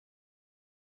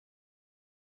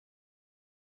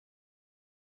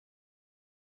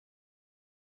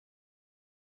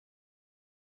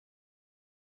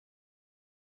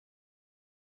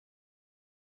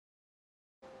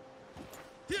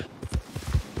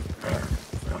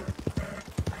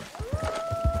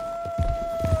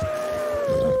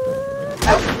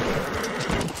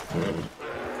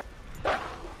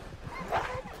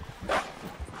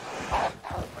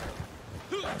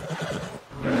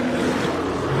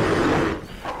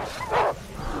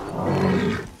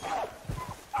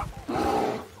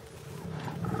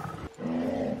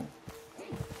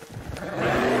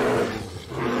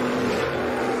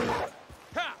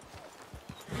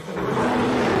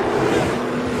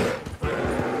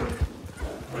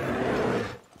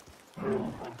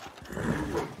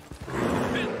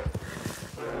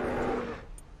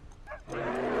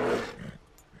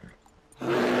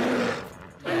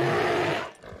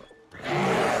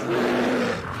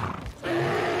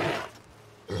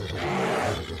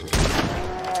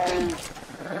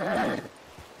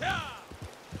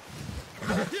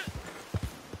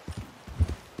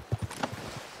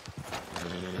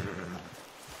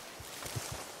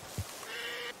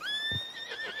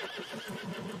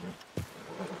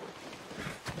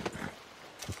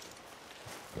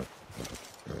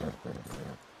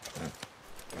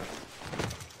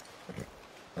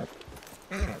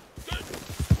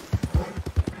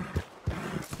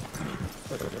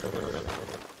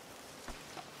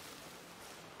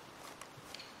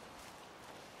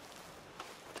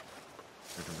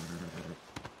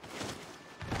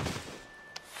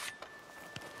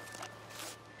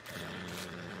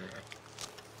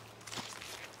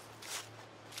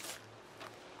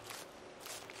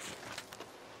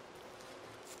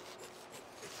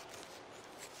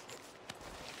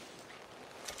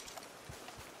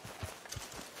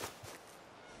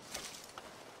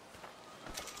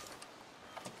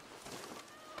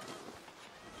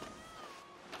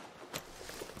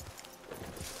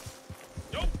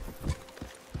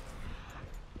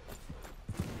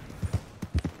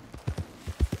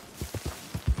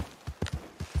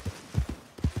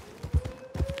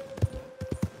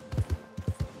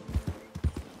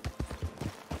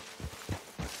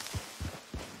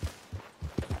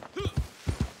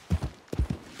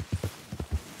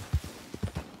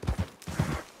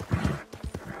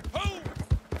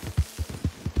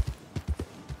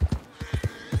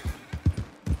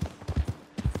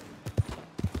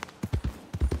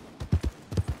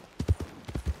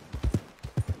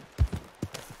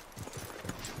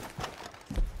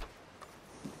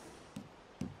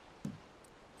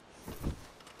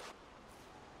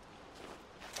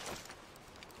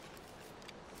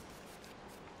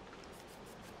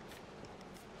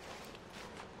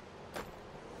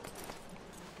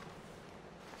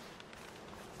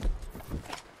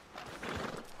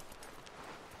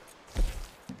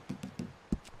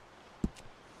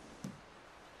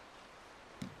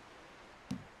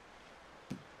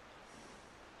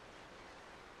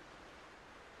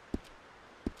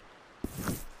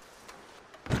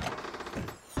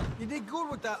You did good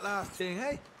with that last thing,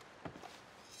 hey?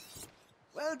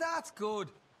 Well, that's good,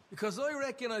 because I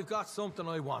reckon I've got something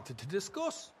I wanted to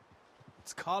discuss.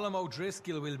 It's Colm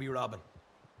O'Driscoll we'll be robbing.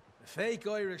 The fake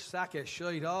Irish sack of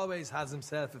shite always has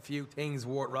himself a few things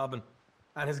worth robbing.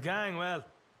 And his gang, well,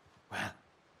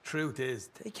 truth is,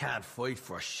 they can't fight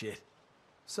for shit.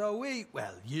 So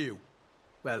you're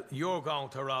going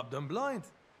to rob them blind.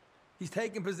 He's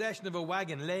taking possession of a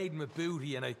wagon laden with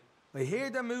booty, and I hear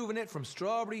they're moving it from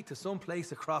Strawberry to some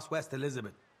place across West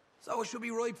Elizabeth. So it should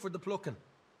be ripe for the plucking.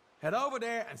 Head over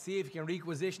there and see if you can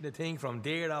requisition the thing from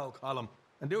dear old Colm,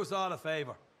 and do us all a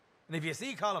favour. And if you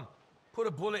see Colm, put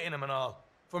a bullet in him and all,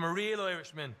 from a real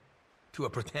Irishman to a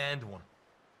pretend one.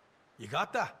 You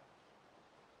got that?